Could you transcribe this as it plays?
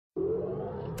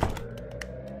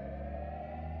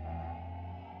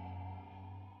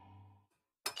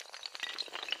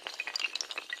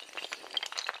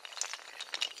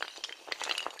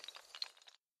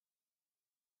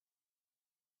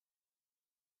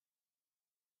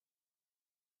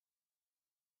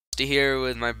Here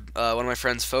with my one of my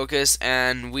friends, Focus,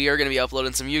 and we are going to be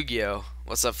uploading some Yu-Gi-Oh.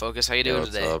 What's up, Focus? How you Yeah, doing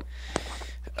what's today? up?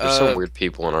 There's some Uh, weird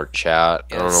people in our chat.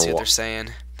 I yeah, don't let's see know what they're saying.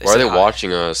 They why are said they hi.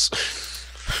 watching us.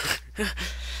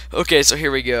 Okay, so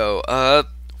here we go.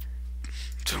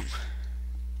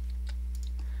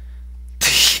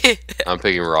 I'm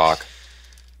picking rock.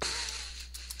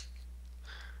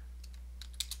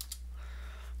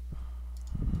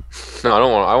 No, I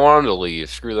don't want. I want them to leave.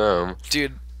 Screw them.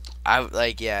 Dude,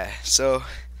 yeah. So,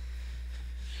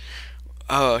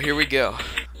 oh, here we go.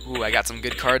 Ooh, I got some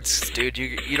good cards, dude.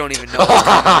 You don't even know what's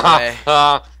coming your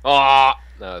way.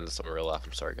 No, that's not a real laugh.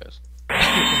 I'm sorry, guys.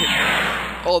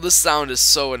 Oh, this sound is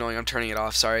so annoying. I'm turning it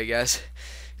off. Sorry, guys.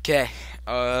 Okay.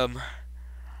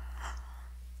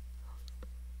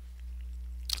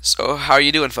 So how are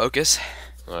you doing, Focus?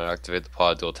 I activate the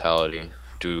pod duality,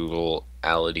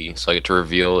 so I get to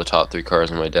reveal the top three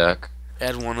cards in my deck.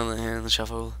 Add one in the hand in the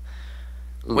shuffle.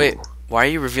 Wait, Ooh, why are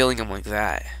you revealing them like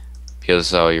that? because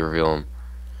that's how you reveal them.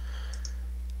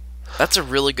 That's a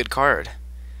really good card.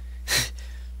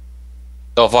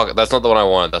 Oh fuck, that's not the one I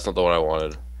wanted. That's not the one I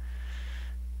wanted.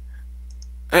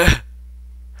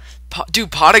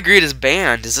 Dude, Pot of Greed is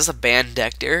banned. Is this a banned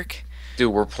deck, Derek?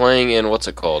 Dude, we're playing in what's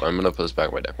it called? I'm gonna put this back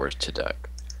in my deck. Where's to deck?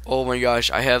 Oh my gosh,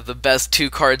 I have the best two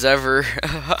cards ever.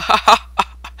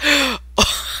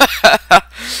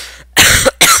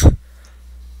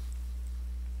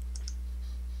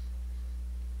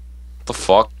 What the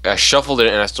fuck? I shuffled it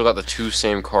and I still got the two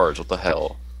same cards. What the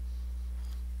hell?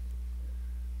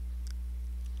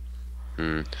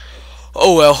 Hmm.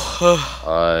 Oh well.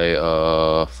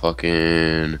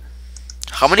 Fucking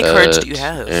How many cards do you set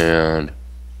have? and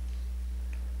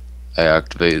I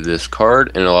activate this card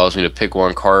and it allows me to pick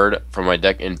one card from my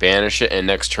deck and banish it, and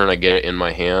next turn I get it in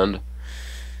my hand.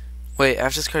 Wait,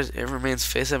 after this card it remains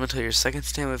face up until your second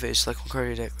standby phase. Select one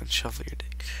card of your deck, then shuffle your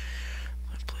deck.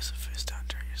 Place it face down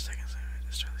during your second standby.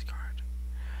 Destroy this card.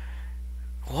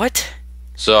 What?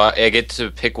 So I get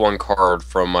to pick one card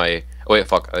from my. Oh, wait,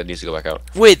 fuck! It needs to go back out.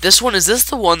 Wait, this one, is this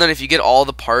the one that if you get all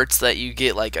the parts that you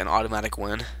get like an automatic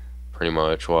win? Pretty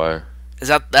much. Why?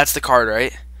 That's the card,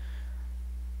 right?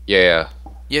 Yeah.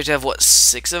 You have to have what,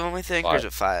 six of them, I think, or is Five.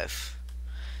 it five?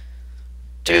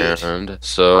 Dude, And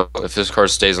so if this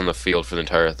card stays on the field for the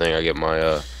entire thing, I get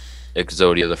my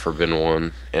Exodia, the Forbidden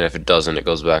One, and if it doesn't, it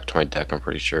goes back to my deck. I'm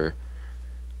pretty sure.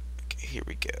 okay, here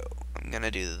we go. I'm gonna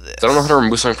do this. I don't know how to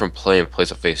remove something from play and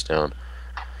place it face down.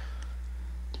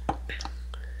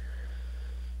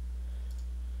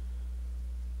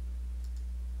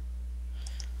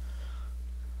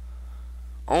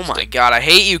 Oh my god, I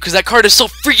hate you because that card is so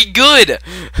freaking good.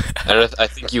 And I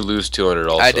think you lose 200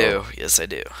 also. I do. Yes, I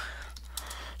do.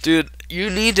 Dude, you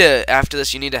need to, after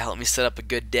this, you need to help me set up a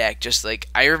good deck. Just like,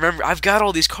 I remember, I've got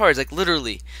all these cards, like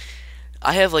literally.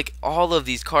 I have like all of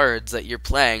these cards that you're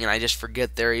playing, and I just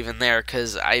forget they're even there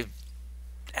because I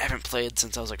haven't played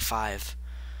since I was like 5.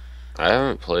 I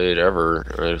haven't played ever.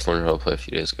 I just learned how to play a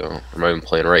few days ago. I'm not even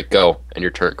playing right. Go. And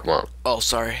your turn. Come on. Oh,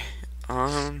 sorry.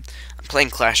 I'm playing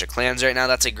Clash of Clans right now.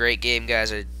 That's a great game,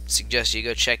 guys. I suggest you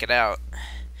go check it out.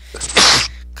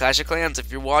 Clash of Clans,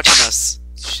 if you're watching us,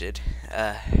 should,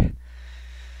 I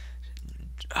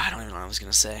don't even know what I was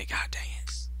gonna say. God dang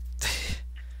it.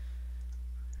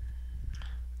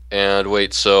 And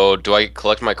wait, so do I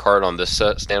collect my card on this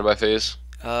set standby phase?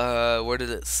 Where did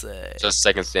it say? Just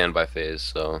second standby phase,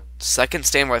 so Second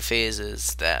standby phase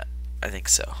is that. I think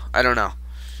so. I don't know.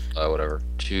 whatever.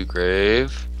 To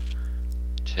grave.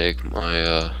 Take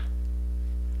my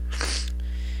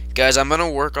Guys, I'm gonna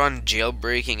work on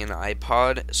jailbreaking an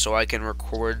iPod so I can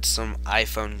record some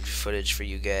iPhone footage for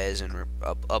you guys and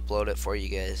upload it for you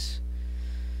guys.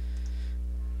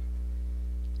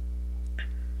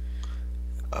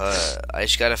 I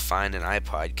just gotta find an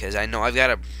iPod because I know I've got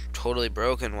a totally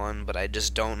broken one, but I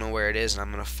just don't know where it is, and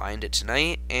I'm gonna find it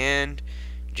tonight and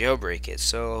jailbreak it.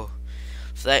 So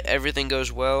if that everything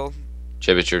goes well,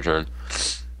 Chip, it's your turn.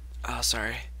 oh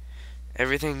sorry,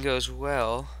 everything goes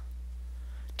well.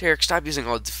 Derek, stop using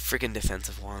all the freaking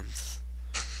defensive ones.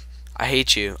 I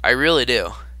hate you. I really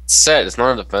do. Set, it's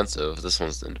not defensive. This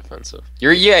one's defensive.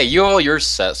 You're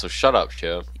set, so shut up,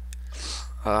 Chip.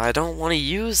 I don't want to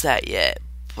use that yet,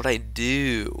 but I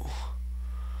do.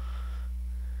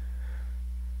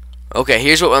 Okay,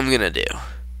 here's what I'm gonna do.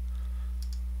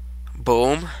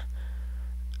 Boom.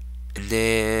 And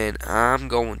then I'm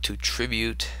going to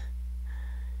tribute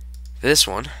this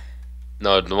one.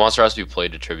 No, the monster has to be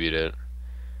played to tribute it.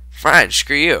 Fine,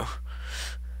 screw you.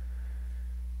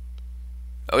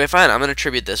 Okay, fine, I'm gonna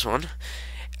tribute this one.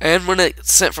 And when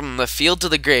it's sent from the field to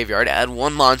the graveyard, add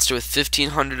one monster with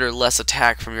 1500 or less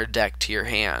attack from your deck to your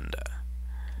hand.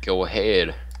 Go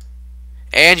ahead.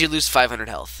 And you lose 500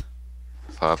 health.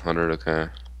 500, okay.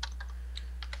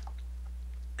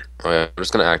 Oh yeah, I'm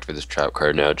just gonna activate this trap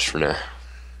card now, just for now.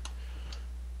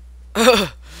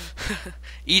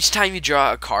 Each time you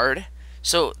draw a card,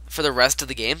 so for the rest of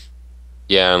the game?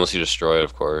 Yeah, unless you destroy it,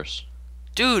 of course.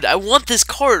 Dude, I want this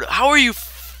card. How are you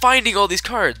finding all these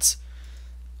cards?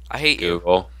 I hate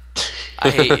Google. you. I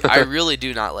hate you. I really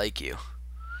do not like you.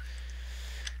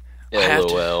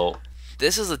 LOL.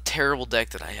 This is a terrible deck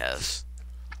that I have. Is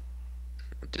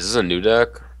this a new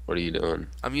deck? What are you doing?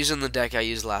 I'm using the deck I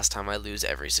used last time I lose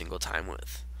every single time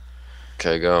with.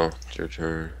 Okay, go. It's your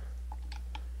turn.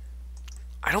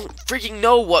 I don't freaking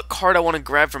know what card I want to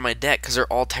grab from my deck because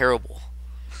they're all terrible.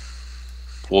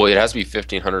 Well, it has to be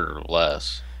 1,500 or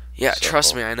less. Yeah, So,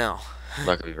 trust me, I know. It's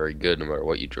not gonna be very good no matter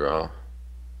what you draw.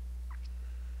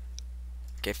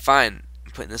 Okay, fine.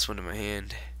 I'm putting this one in my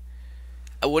hand.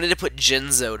 I wanted to put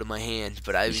Jinzo to my hand,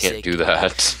 but I You can't do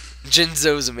that.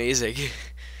 Jinzo's amazing.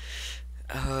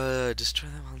 Destroy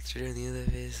that monster during the other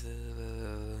phase.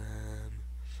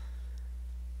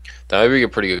 That would be a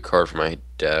pretty good card for my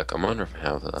deck. I wonder if I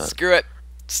have that. Screw it.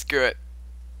 Screw it.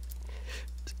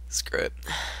 Screw it.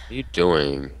 What are you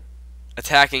doing?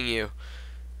 Attacking you.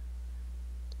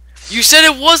 You said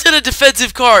it wasn't a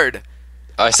defensive card!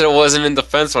 I said it wasn't in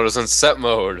defense mode, it was in set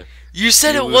mode. You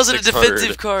said You it lose wasn't a 600.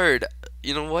 defensive card!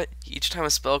 You know what? Each time a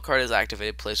spell card is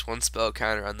activated, place one spell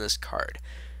counter on this card.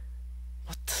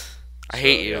 What? I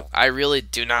hate you. Yeah. I really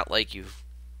do not like you.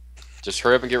 Just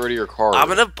hurry up and get rid of your card.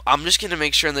 I'm just gonna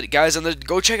make sure that guys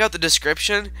go check out the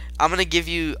description. I'm gonna give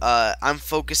you I'm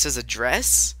Focus's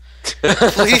address.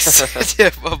 Please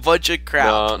a bunch of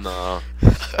crap. No.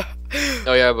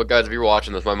 Oh yeah, but guys, if you're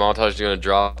watching this, my montage is gonna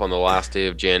drop on the last day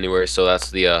of January, so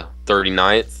that's the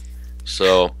 39th.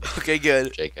 So Okay,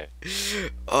 good. JK.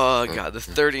 Oh god, the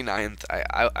 39th.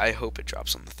 I hope it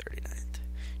drops on the 39th.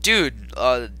 Dude,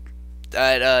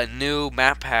 that new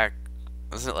map pack,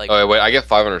 wasn't it like Oh wait, I get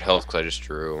 500 health because I just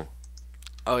drew.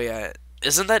 Oh yeah.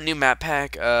 Isn't that new map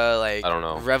pack like I don't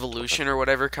know. Revolution or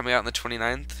whatever coming out on the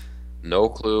 29th? No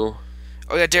clue.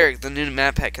 Oh yeah, Derek, the new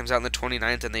map pack comes out on the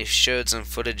 29th and they showed some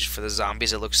footage for the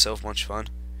zombies. It looks so much fun.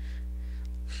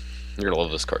 You're gonna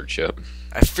love this card, Chip.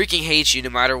 I freaking hate you no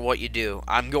matter what you do.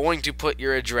 I'm going to put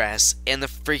your address in the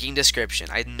freaking description.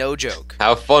 No joke.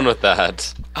 Have fun with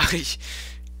that.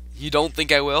 You don't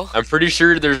think I will? I'm pretty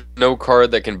sure there's no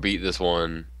card that can beat this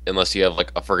one unless you have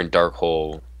like a freaking dark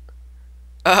hole.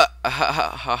 In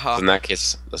that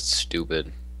case, that's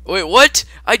stupid. Wait, what?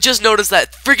 I just noticed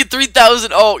that. Freaking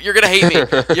 3,000. Oh, you're gonna hate me.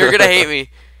 You're gonna hate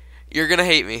me. You're gonna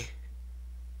hate me.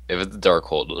 If it's a dark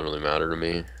hole, it doesn't really matter to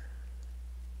me.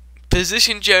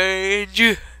 Position change.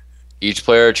 Each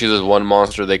player chooses one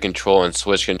monster they control and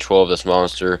switch control of this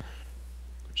monster.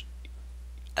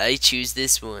 I choose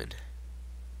this one.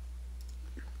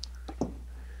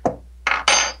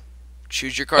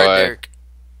 Choose your card, Derek.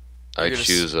 I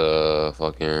choose a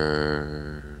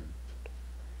fucking...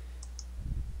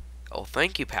 Oh,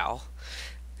 thank you, pal.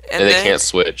 And they can't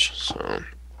switch, so...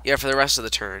 Yeah, for the rest of the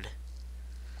turn.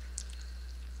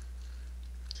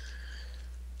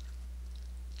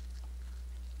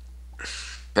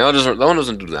 That one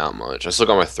doesn't do that much. I still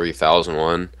got my 3,000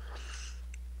 one.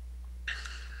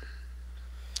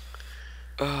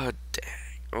 Oh, dang.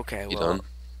 Okay, You well... done?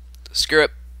 Screw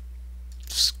it.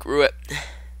 Screw it.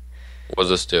 What does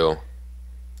this do?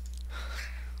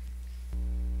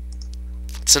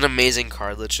 It's an amazing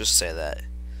card, let's just say that.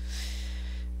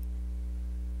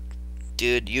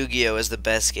 Dude, Yu-Gi-Oh! Is the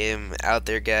best game out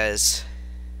there, guys.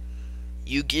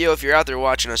 Yu-Gi-Oh! If you're out there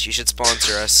watching us, you should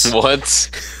sponsor us. What?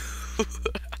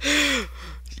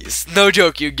 No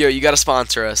joke, Yu-Gi-Oh! You gotta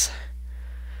sponsor us.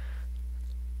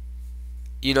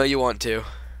 You know you want to.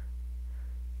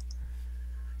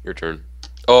 Your turn.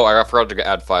 Oh, I forgot to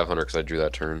add 500 because I drew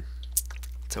that turn.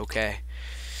 It's okay.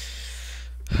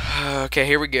 Okay,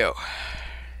 here we go.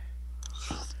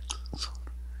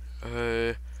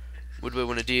 What do I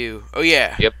want to do? Oh,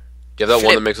 yeah. Yep. You have that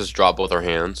one that makes us drop both our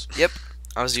hands. Yep.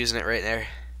 I was using it right there.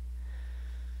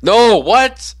 No,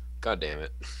 what? God damn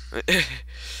it.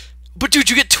 But, dude,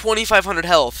 you get 2,500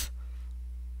 health.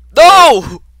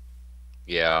 No!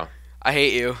 Yeah. I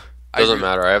hate you. Doesn't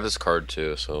matter. I have this card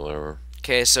too, so whatever.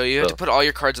 Okay, so you have to put all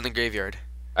your cards in the graveyard.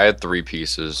 I had 3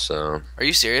 pieces, so... Are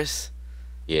you serious?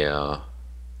 Yeah.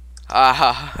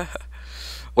 Ah.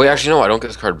 Wait, actually, no, I don't get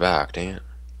this card back, dang it.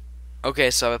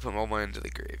 Okay, so I put all mine into the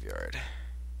graveyard.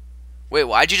 Wait,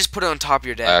 why'd you just put it on top of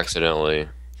your deck? Accidentally.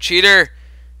 Cheater!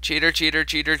 Cheater, cheater,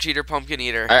 cheater, cheater, pumpkin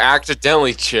eater. I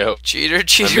accidentally choked. Cheater,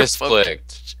 cheater, I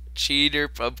misclicked. Cheater,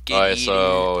 pumpkin Alright, eater.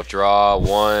 so draw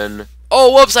 1,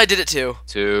 Oh, whoops, I did it too.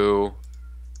 2,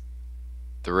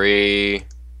 3,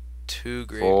 Two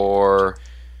graveyard. 4,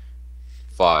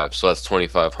 5. So that's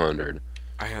 2,500.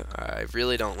 I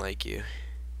really don't like you.